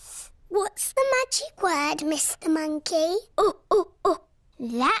yes. What's the magic word, Mr. Monkey? Oh.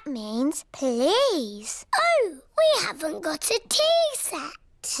 That means please. Oh, we haven't got a tea set.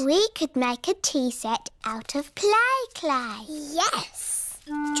 We could make a tea set out of play clay. Yes.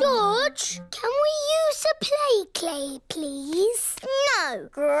 George, can we use a play clay, please? No.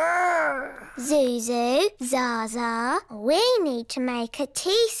 Grrr. Zuzu, Zaza, we need to make a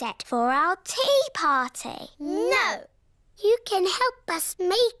tea set for our tea party. No. You can help us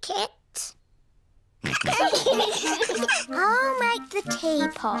make it. I'll make the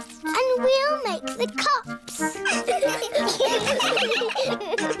teapot and we'll make the cups.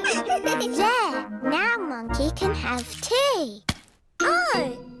 There, now Monkey can have tea.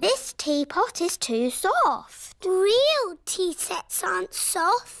 Oh, this teapot is too soft. Real tea sets aren't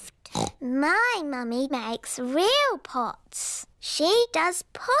soft. My mummy makes real pots. She does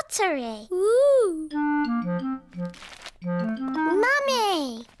pottery. Ooh.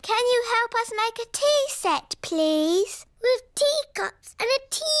 Mummy, can you help us make a tea set, please? With teacups and a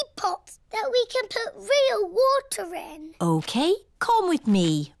teapot that we can put real water in. OK, come with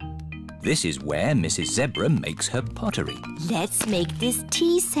me. This is where Mrs. Zebra makes her pottery. Let's make this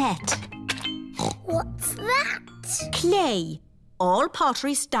tea set. What's that? Clay. All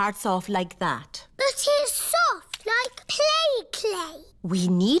pottery starts off like that. But it's soft, like clay. We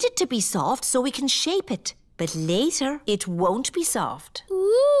need it to be soft so we can shape it. But later, it won't be soft.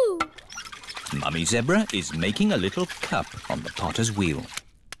 Ooh! Mummy Zebra is making a little cup on the potter's wheel.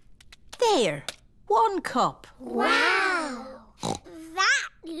 There, 1 cup. Wow! That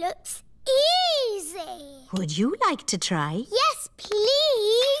looks easy. Would you like to try? Yes,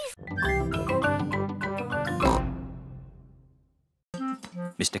 please.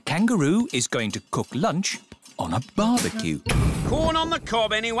 Mr. Kangaroo is going to cook lunch on a barbecue. Corn on the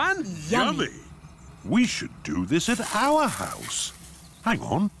cob, anyone? Yummy. We should do this at our house. Hang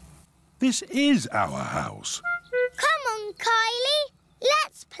on. This is our house. Come on, Kylie.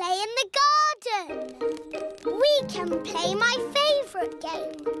 Let's play in the garden. We can play my favourite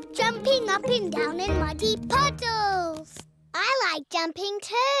game, jumping up and down in muddy puddles. I like jumping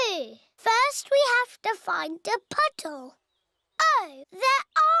too. First, we have to find a puddle. Oh, there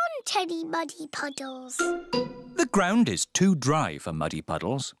aren't any muddy puddles. The ground is too dry for muddy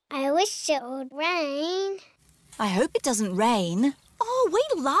puddles. I wish it would rain. I hope it doesn't rain. Oh, we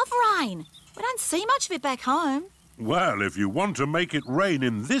love rain. We don't see much of it back home. Well, if you want to make it rain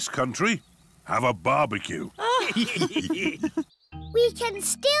in this country, have a barbecue. We can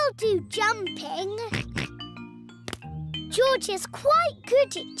still do jumping. George is quite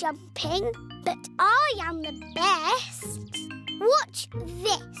good at jumping, but I am the best. Watch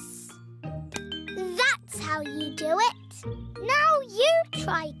this. That's how you do it. Now you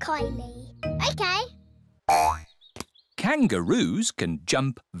try, Kylie. OK. Kangaroos can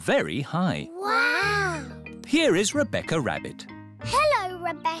jump very high. Wow. Here is Rebecca Rabbit. Hello,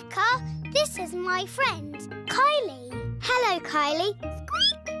 Rebecca. This is my friend, Kylie. Hello, Kylie.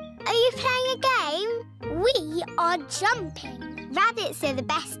 Squeak. Are you playing a game? We are jumping. Rabbits are the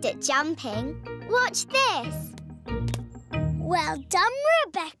best at jumping. Watch this. Well done,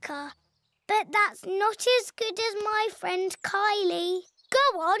 Rebecca. But that's not as good as my friend Kylie.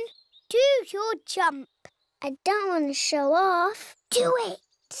 Go on, do your jump. I don't want to show off. Do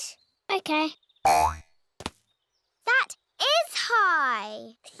it. OK. That is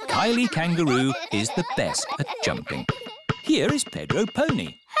high. Kylie Kangaroo is the best at jumping. Here is Pedro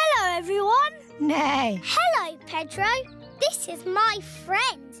Pony. Hello, everyone. Nay. Hello, Pedro. This is my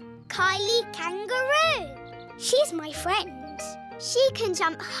friend, Kylie Kangaroo. She's my friend. She can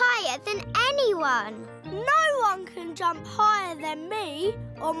jump higher than anyone. No one can jump higher than me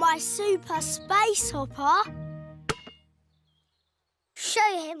or my super space hopper.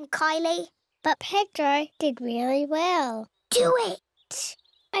 Show him, Kylie. But Pedro did really well. Do it.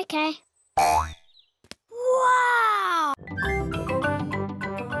 OK. Wow!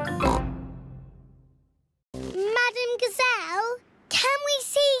 Madam Gazelle, can we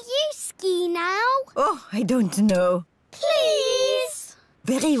see you ski now? Oh, I don't know. Please?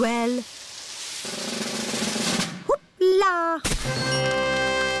 Very well. Hoopla!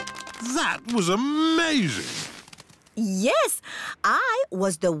 That was amazing. Yes, I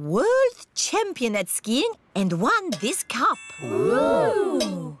was the world champion at skiing and won this cup.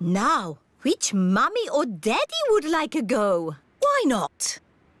 Ooh. Now, which mummy or daddy would like a go? Why not?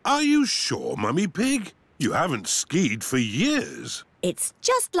 Are you sure, Mummy Pig? You haven't skied for years. It's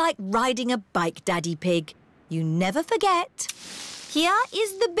just like riding a bike, Daddy Pig. You never forget. Here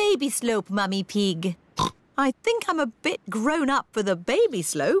is the baby slope, Mummy Pig. I think I'm a bit grown up for the baby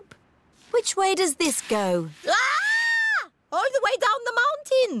slope. Which way does this go? Ah! All the way down the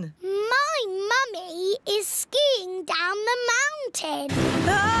mountain. My mummy is skiing down the mountain.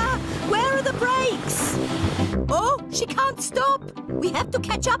 Ah! Where are the brakes? Oh, she can't stop. We have to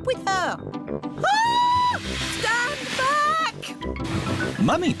catch up with her. Ah! Stand back!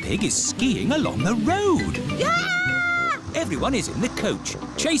 Mummy Pig is skiing along the road. Ah! Everyone is in the coach,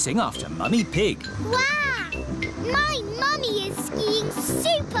 chasing after Mummy Pig. Wow! My mummy is skiing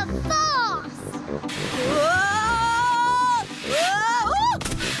super fast. Whoa! Whoa!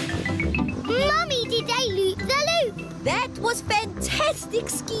 Mummy did a loop-the-loop. That was fantastic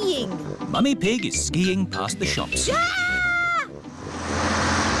skiing. Mummy Pig is skiing past the shops. Ah!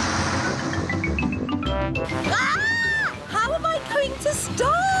 Ah! How am I going to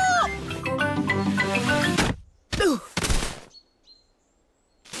stop?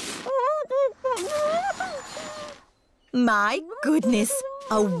 My goodness,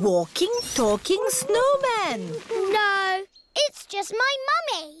 A walking, talking snowman. No, it's just my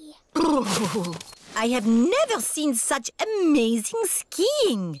mummy. Oh, I have never seen such amazing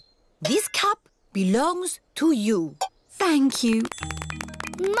skiing. This cup belongs to you. Thank you.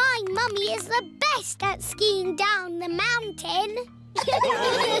 My mummy is the best at skiing down the mountain.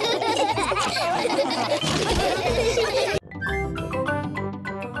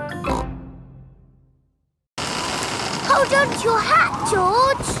 Hold on to your hat,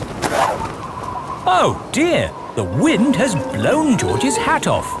 George. Oh dear, the wind has blown George's hat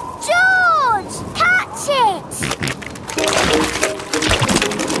off. George, catch it.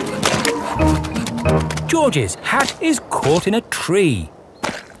 George's hat is caught in a tree.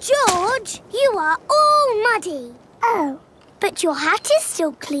 George, you are all muddy. Oh, but your hat is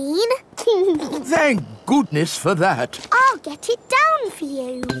still clean. Thank goodness for that. I'll get it down for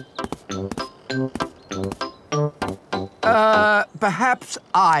you. Perhaps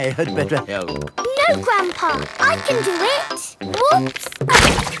I had better help. No, Grandpa, I can do it. Whoops.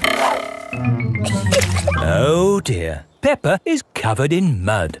 Oh dear, Peppa is covered in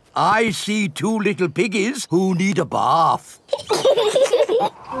mud. I see two little piggies who need a bath.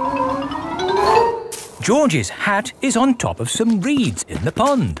 George's hat is on top of some reeds in the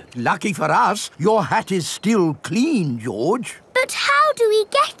pond. Lucky for us, your hat is still clean, George. But how do we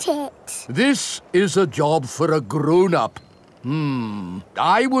get it? This is a job for a grown-up.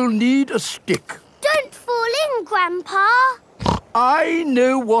 I will need a stick. Don't fall in, Grandpa. I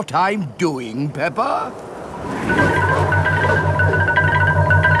know what I'm doing, Peppa.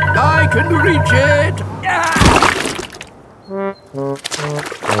 I can reach it.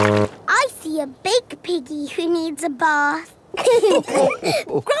 I see a big piggy who needs a bath.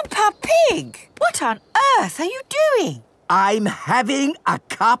 Grandpa Pig, what on earth are you doing? I'm having a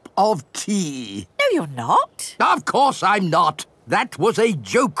cup of tea. No, you're not. Of course I'm not. That was a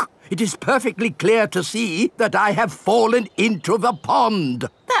joke. It is perfectly clear to see that I have fallen into the pond.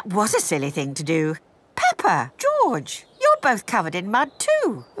 That was a silly thing to do. Peppa, George, you're both covered in mud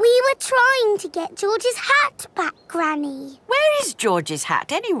too. We were trying to get George's hat back, Granny. Where is George's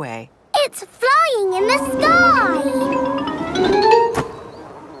hat anyway? It's flying in the sky.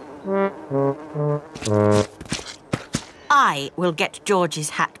 I will get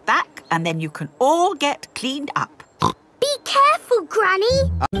George's hat back and then you can all get cleaned up. Be careful,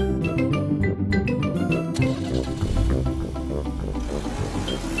 Granny.